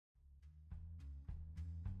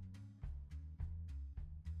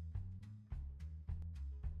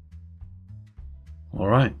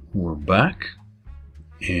Alright, we're back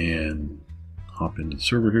and hop into the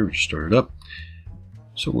server here. We just started up.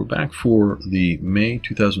 So we're back for the May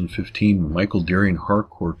 2015 Michael Daring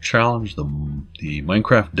Hardcore Challenge, the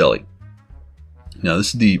Minecraft Deli. Now this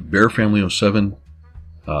is the Bear Family 07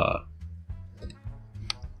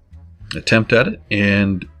 attempt at it,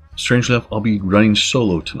 and strangely enough, I'll be running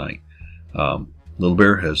solo tonight.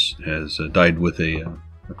 LilBear has died with a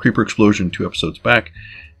creeper explosion 2 episodes back,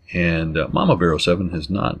 and MommaBear 07 has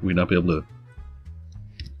not. We'd not be able to.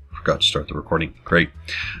 Forgot to start the recording. Great.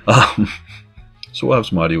 So we'll have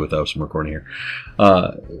some audio without some recording here.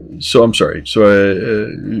 So I'm sorry. So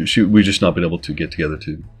we just not been able to get together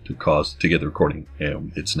to get the recording.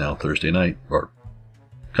 And it's now Thursday night, or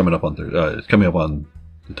coming up on the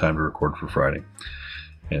time to record for Friday,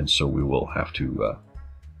 and so we will have to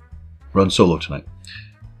run solo tonight.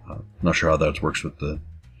 Not sure how that works with the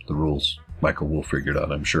rules. Michael will figure it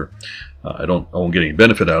out, I'm sure. I won't get any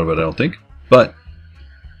benefit out of it, I don't think, but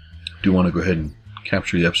do want to go ahead and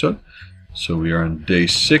capture the episode. So we are on day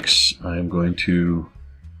 6. I am going to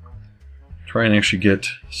try and actually get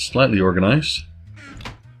slightly organized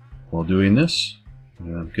while doing this.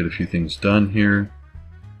 Get a few things done here.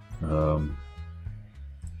 Yeah,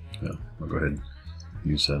 I'll go ahead and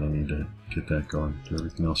use that. I need to get that going. Do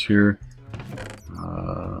everything else here.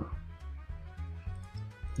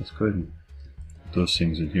 Let's go ahead and put those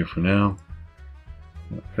things in here for now.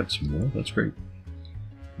 I've got some more. That's great.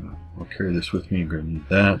 I'll carry this with me. I'm going to need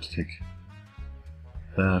that. Take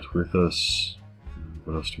that with us.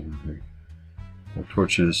 What else do we have here? More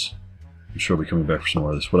torches. I'm sure I'll be coming back for some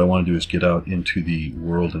more of this. What I want to do is get out into the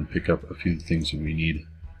world and pick up a few things that we need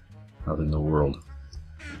out in the world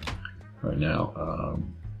right now.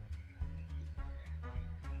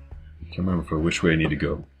 I can't remember for which way I need to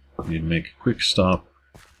go. I need to make a quick stop.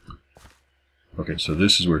 Okay, so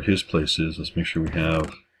this is where his place is. Let's make sure we have.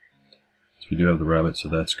 So we do have the rabbit, so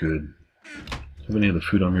that's good. Do I have any other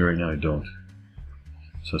food on me right now? I don't.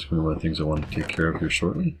 So that's going to be one of the things I want to take care of here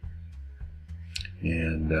shortly.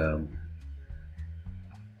 And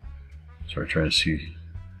sorry, trying to see.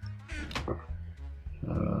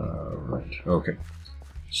 Right. Okay.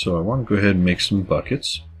 So I want to go ahead and make some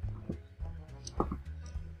buckets.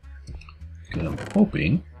 And I'm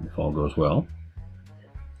hoping, if all goes well,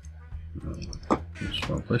 just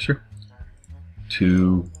wrong place here,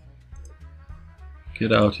 to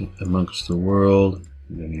get out amongst the world.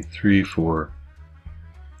 I'm going to need 3 for.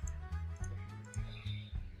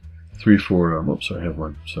 Oops, I have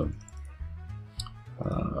one. So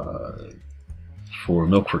for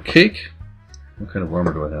milk for cake. What kind of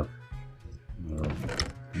armor do I have?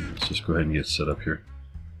 Let's just go ahead and get set up here.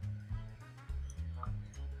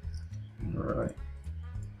 Alright.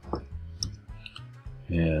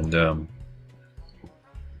 And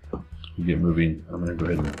we get moving. I'm going to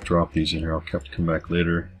go ahead and drop these in here. I'll have to come back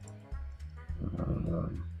later.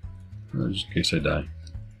 Just in case I die.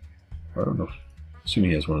 I don't know. Assuming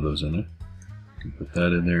he has one of those in there. I can put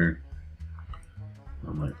that in there.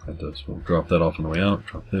 I might add those. We'll drop that off on the way out.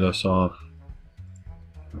 Drop this off.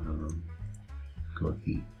 Go with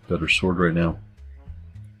the better sword right now.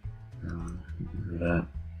 That.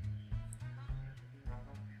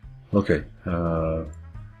 Okay.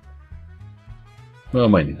 Well, I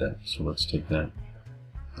might need that, so let's take that.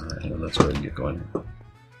 Alright, and let's go ahead and get going.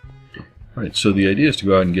 Alright, so the idea is to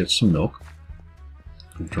go out and get some milk.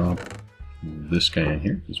 We'll drop this guy in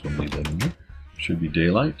here, because we'll need that in here. Should be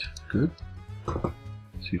daylight. Good.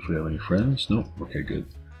 See if we have any friends. No. Okay, good.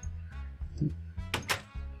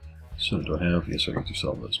 So do I have? Yes, I get to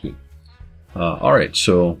sell those. Good. Alright,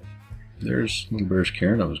 so there's LilBear's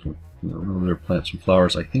cairn. I was going to run over there, plant some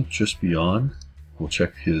flowers. I think just beyond, we'll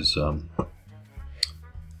check his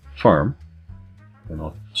farm, and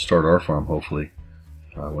I'll start our farm hopefully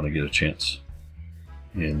when I get a chance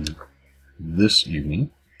in this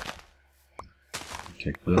evening.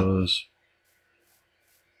 Take those.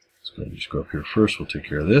 Let's go ahead and just go up here first. We'll take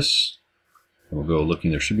care of this. And we'll go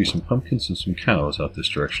looking. There should be some pumpkins and some cows out this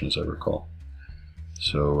direction, as I recall.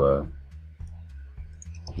 So,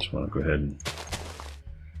 just want to go ahead and.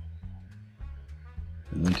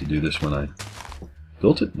 I need to do this when I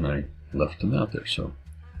built it and I left them out there. So,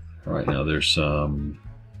 alright, now there's some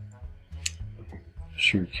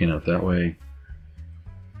sugarcane out that way.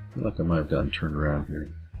 I feel like I might have gotten turned around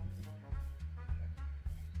here.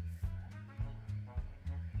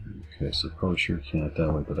 Okay, so probably sugarcane out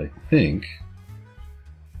that way, but I think.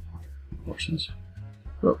 Horses.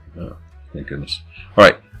 Oh, thank goodness.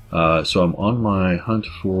 Alright, so I'm on my hunt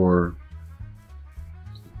for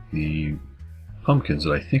the pumpkins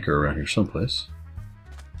that I think are around here someplace.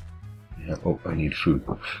 Yeah, oh, I need food.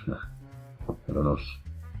 I don't know if,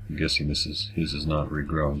 I'm guessing his is not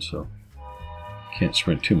regrown, so can't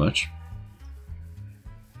sprint too much.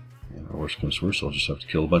 And worst comes to worst, I'll just have to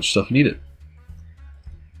kill a bunch of stuff and eat it.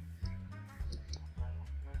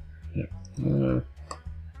 Yeah.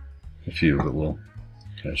 A few, but we'll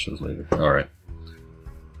catch those later. Alright.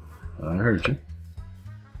 I heard you.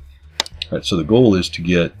 Alright, so the goal is to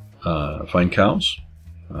get find cows,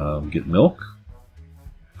 get milk,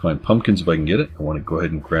 find pumpkins if I can get it. I want to go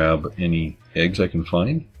ahead and grab any eggs I can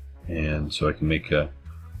find, and so I can make a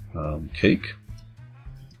cake.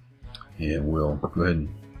 And we'll go ahead and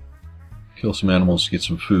kill some animals to get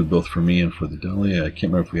some food, both for me and for the deli. I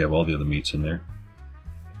can't remember if we have all the other meats in there.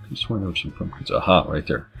 I just want to know some pumpkins. Aha, right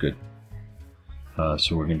there. Good.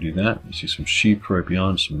 So we're going to do that. You see some sheep right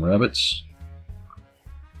beyond, some rabbits.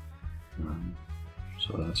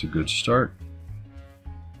 So that's a good start.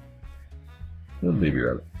 Little baby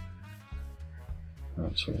rabbit.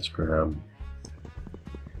 Alright, so let's grab.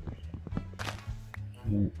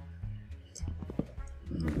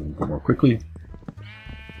 Go more quickly.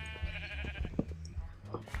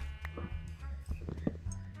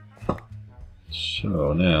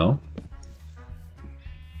 So now,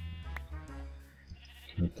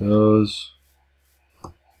 get those.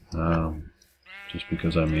 Just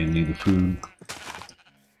because I may need the food.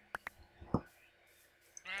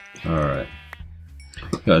 Alright.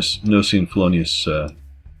 Guys, noticing Felonious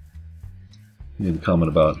made a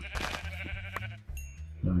comment about.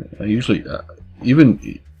 I usually,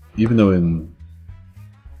 even though in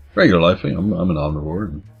regular life, I'm an omnivore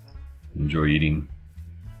and enjoy eating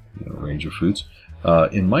a range of foods.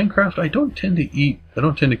 In Minecraft, I don't tend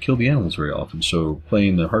to kill the animals very often. So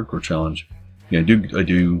playing the hardcore challenge, I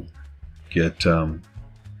do get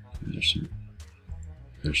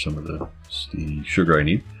there's some of the sugar I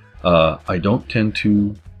need. I don't tend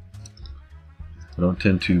to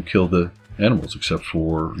kill the animals except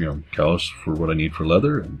for cows for what I need for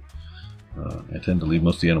leather, and I tend to leave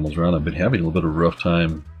most of the animals around. I've been having a little bit of a rough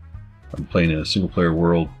time. I'm playing in a single player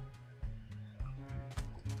world,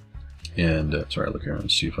 and sorry, I look around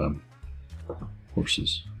and see if I'm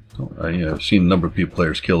horses. I've seen a number of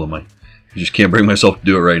players kill them. I just can't bring myself to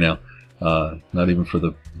do it right now. Not even for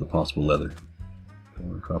the possible leather. I'm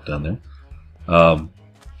gonna drop down there.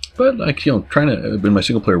 But in my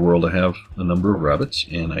single player world, I have a number of rabbits,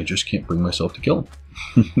 and I just can't bring myself to kill them.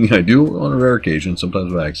 I do on a rare occasion,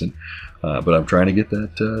 sometimes by accident, but I'm trying to get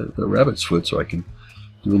that rabbit's foot so I can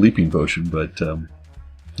do a leaping potion. But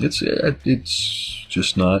it's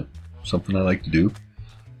just not something I like to do.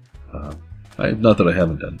 Not that I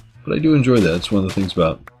haven't done it, but I do enjoy that. It's one of the things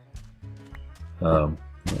about. I'm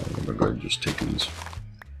going to go ahead and just take these.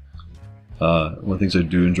 One of the things I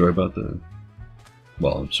do enjoy about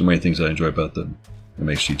so many things I enjoy about the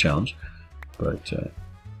MHC challenge, but I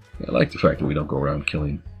like the fact that we don't go around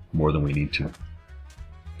killing more than we need to.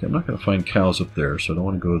 Okay, I'm not going to find cows up there, so I don't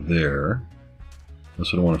want to go there.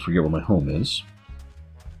 Unless I don't want to forget where my home is.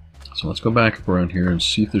 So let's go back up around here and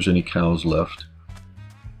see if there's any cows left.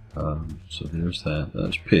 So there's that.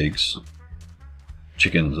 There's pigs.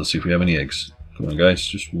 Chickens. Let's see if we have any eggs. Come on, guys.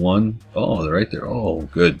 Just one. Oh, they're right there. Oh,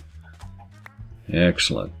 good.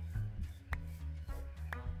 Excellent.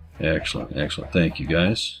 Excellent. Excellent. Thank you,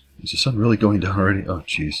 guys. Is the sun really going down already? Oh,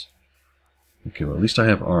 jeez. Okay, well, at least I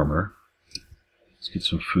have armor. Let's get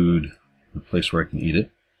some food in a place where I can eat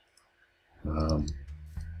it.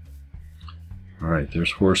 Alright,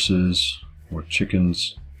 there's horses, more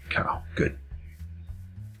chickens, cow. Good.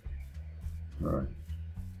 Alright.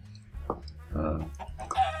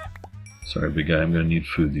 Sorry, big guy, I'm going to need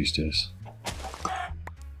food these days.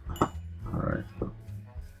 Alright.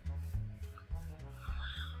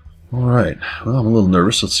 Alright, well, I'm a little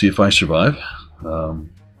nervous. Let's see if I survive.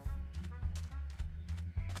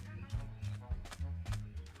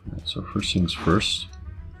 So first things first.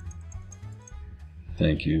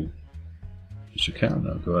 Thank you. There's a cow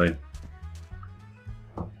now. Do I?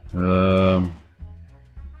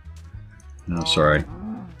 No, sorry.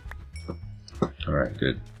 Alright,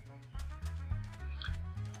 good.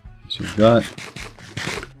 So we've got.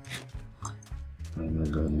 I'm going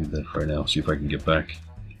to go ahead and leave that for right now. See if I can get back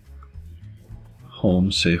home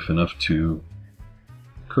safe enough to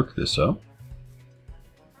cook this up.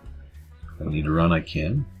 If I need to run, I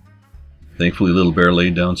can. Thankfully, LilBear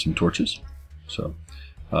laid down some torches. So,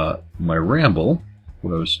 my ramble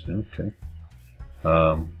was okay.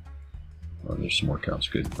 Oh, there's some more cows.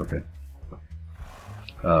 Good. Okay.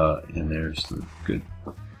 And there's the good.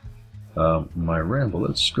 My ramble.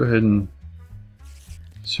 Let's go ahead and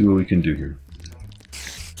see what we can do here.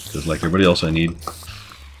 Because like everybody else, I need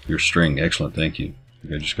your string. Excellent. Thank you. I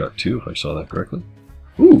think I just got 2, if I saw that correctly.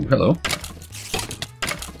 Ooh, hello.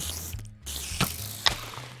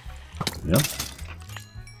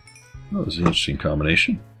 is an interesting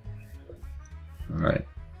combination. Alright,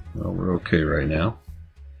 well, we're okay right now.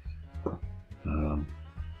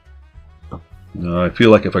 No, I feel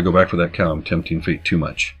like if I go back for that cow, I'm tempting fate too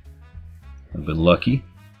much. I've been lucky.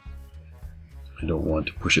 I don't want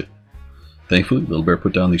to push it. Thankfully, LilBear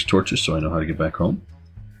put down these torches so I know how to get back home.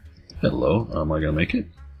 Hello, am I going to make it?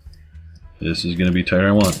 This is going to be tight.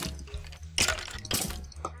 I want.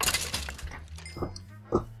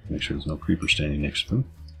 Make sure there's no creeper standing next to him.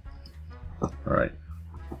 Alright.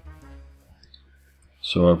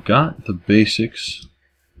 So I've got the basics.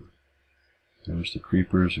 There's the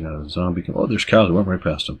creepers. I got a zombie. Oh, there's cows. I went right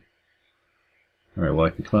past them. Alright, well, I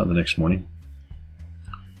can come out the next morning.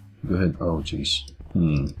 Go ahead. Oh, jeez.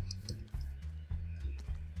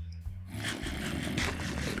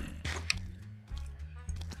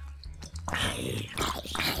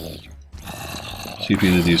 See if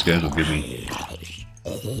either of these guys will give me.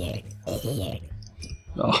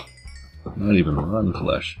 Oh, not even rotten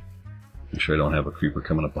flesh. Make sure I don't have a creeper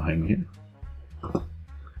coming up behind me here.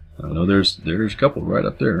 I know there's a couple right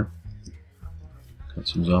up there. Got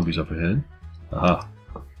some zombies up ahead. Aha.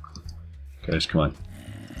 Guys, come on.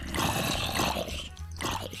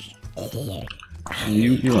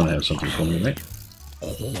 You want to have something for me, right?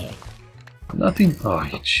 Nothing? Oh,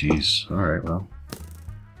 jeez. Alright, well.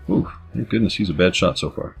 Ooh, thank goodness he's a bad shot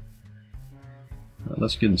so far.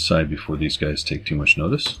 Let's get inside before these guys take too much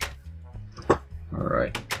notice.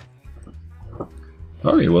 Alright.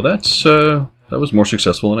 Okay, well that was more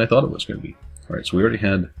successful than I thought it was going to be. Alright, so we already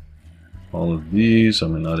had all of these. I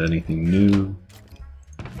mean, not anything new.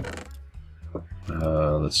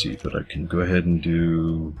 Let's see, but I can go ahead and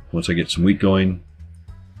do, once I get some wheat going,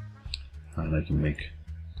 and I can make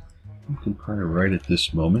pumpkin pie right at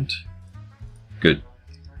this moment. Good.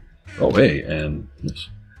 Oh, hey, and this.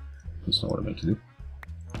 That's not what I meant to do.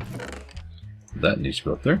 That needs to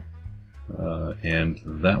go up there. And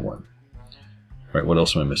that one. Alright, what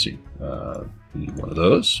else am I missing? We need one of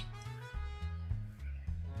those.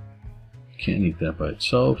 Can't eat that by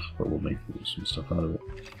itself, but we'll make some stuff out of it.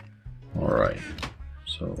 Alright,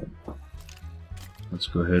 so let's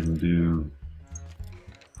go ahead and do.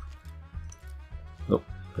 Oh,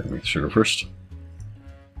 gotta make the sugar first.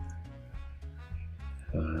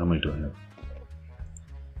 How many do I have?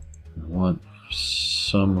 I want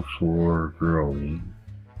some for growing.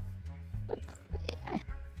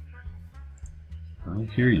 I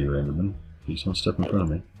hear you, Enderman. Please don't step in front of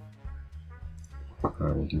me.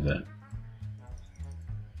 Alright, we'll do that.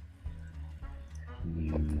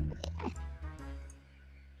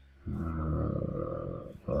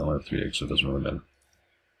 I only have 3 eggs, so it doesn't really matter.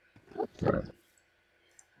 Alright.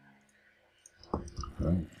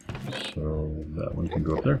 Alright, so that one can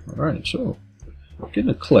go up there. Alright, so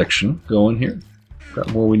getting a collection going here.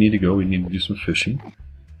 Got more we need to go. We need to do some fishing.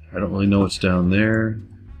 I don't really know what's down there.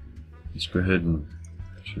 Let's go ahead and,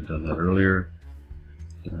 I should have done that earlier.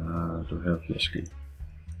 Do I have, yes, good.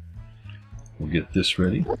 We'll get this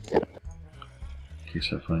ready in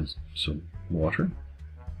case I find some water.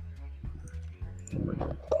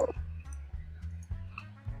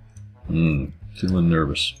 Feeling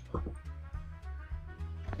nervous.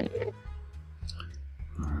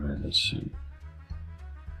 Alright, let's see.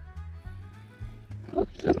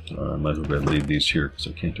 I might as well leave these here because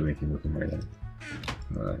I can't do anything with them right now.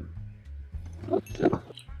 Alright. I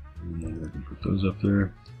can put those up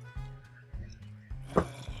there.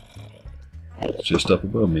 It's just up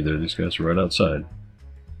above me there. These guys are right outside.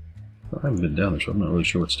 I haven't been down there, so I'm not really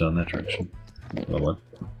sure what's down that direction. Oh, what?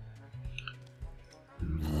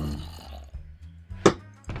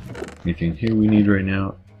 Anything here we need right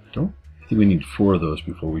now? I think we need 4 of those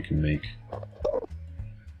before we can make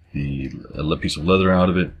a piece of leather out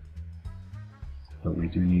of it. But we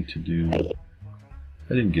do need to do.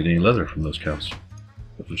 I didn't get any leather from those cows.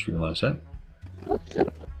 I just realized that.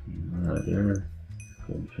 Alright, there.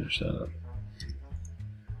 Go ahead and finish that up.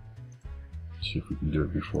 See if we can do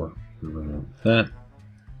it before we run out with that.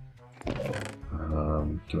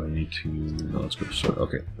 Do I need to? No, let's go to sort.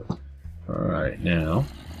 Okay. Alright, now,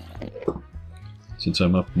 since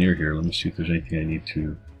I'm up near here, let me see if there's anything I need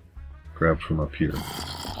to grab from up here.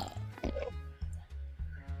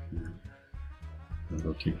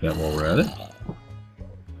 I'll take that while we're at it.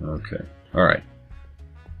 Okay. Alright.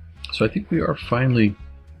 So I think we are finally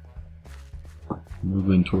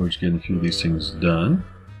moving towards getting a few of these things done.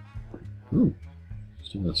 Ooh.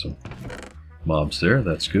 Still got some mobs there.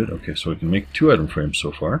 That's good. Okay, so we can make 2 item frames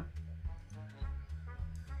so far.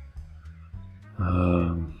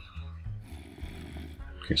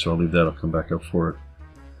 Okay, so I'll leave that. I'll come back up for it.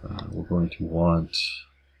 We're going to want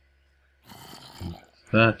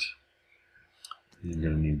that. You're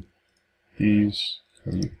going to need these.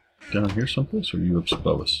 Are you down here someplace, or are you up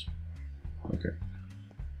above us? Okay.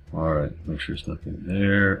 Alright, make sure there's nothing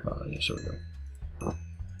there. Yes, there we go.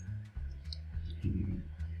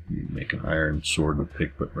 You make an iron sword and a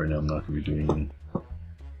pick, but right now I'm not going to be doing any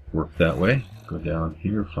work that way. Go down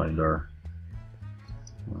here, find our...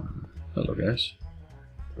 hello, guys.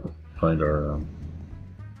 Find our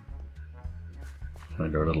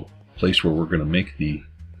little place where we're going to make the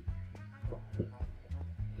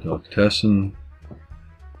delicatessen,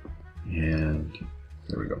 and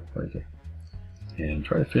there we go, right there. And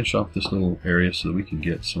try to finish off this little area so that we can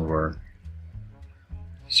get some of our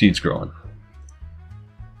seeds growing.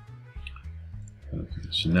 Okay,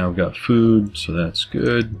 so now we've got food, so that's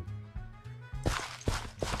good.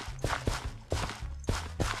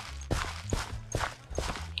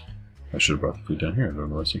 I should have brought the food down here. I don't know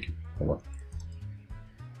what I was thinking. Hold on.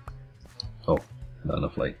 Oh, not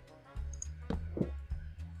enough light.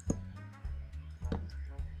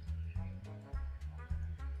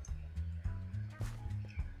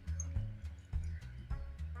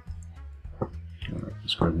 Alright,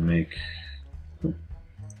 let's go ahead and make...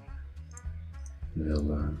 We'll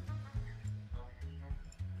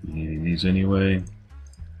be needing these anyway.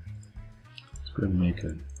 Let's go ahead and make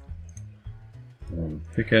a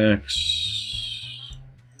pickaxe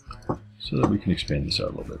so that we can expand this out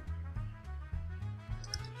a little bit.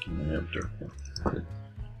 And I have dirt. Good.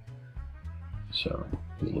 So,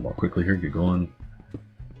 do a little more quickly here, get going.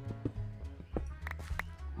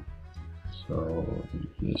 So,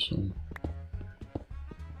 this one.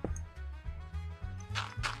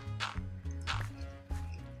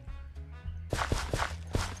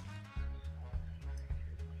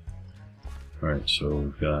 Alright, so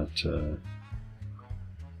we've got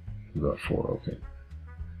 4, okay.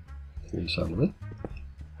 Take this out of it.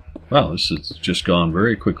 Wow, this has just gone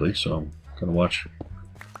very quickly, so I'm going to watch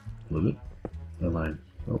a little bit. I'm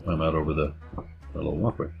out over the little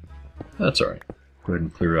walkway. That's alright. Go ahead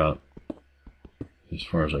and clear out as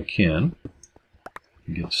far as I can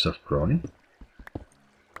and get stuff growing.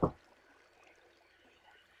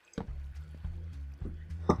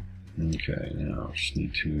 Okay, now I just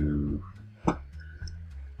need to...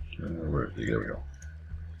 there we go.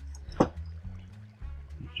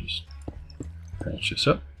 Just patch this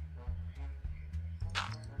up.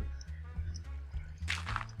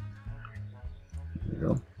 There we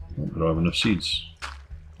go. I don't have enough seeds.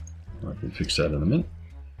 I can fix that in a minute.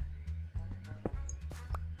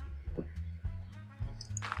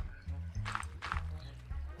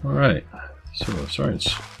 Alright, so sorry,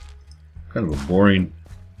 it's kind of a boring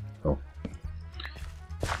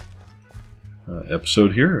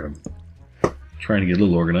episode here. I'm trying to get a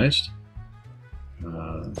little organized.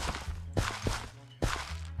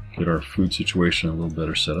 Get our food situation a little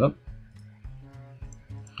better set up.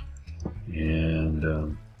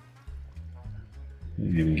 And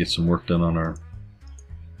maybe even get some work done on our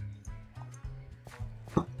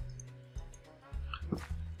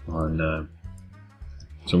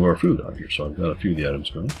some of our food out here. So I've got a few of the items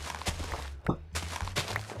going.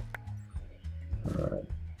 Alright.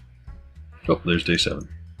 Oh, there's day 7.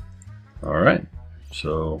 Alright.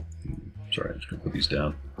 So, sorry, I'm just going to put these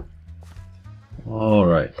down.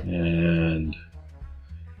 Alright, and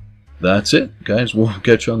that's it, guys. We'll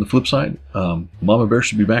catch you on the flip side. Mama Bear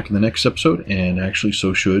should be back in the next episode, and actually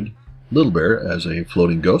so should LilBear as a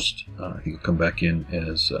floating ghost. He'll come back in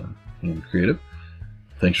as in creative.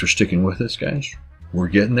 Thanks for sticking with us, guys. We're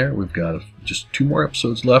getting there. We've got just 2 more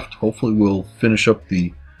episodes left. Hopefully we'll finish up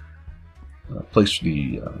the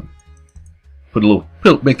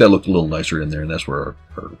make that look a little nicer in there, and that's where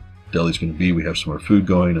our deli's going to be. We have some more food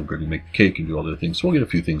going. I'm going to make the cake and do all the other things. So we'll get a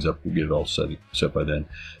few things up. We'll get it all set by then.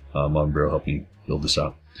 Mom and Bear will help me build this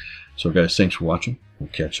out. So guys, thanks for watching. We'll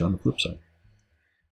catch you on the flip side.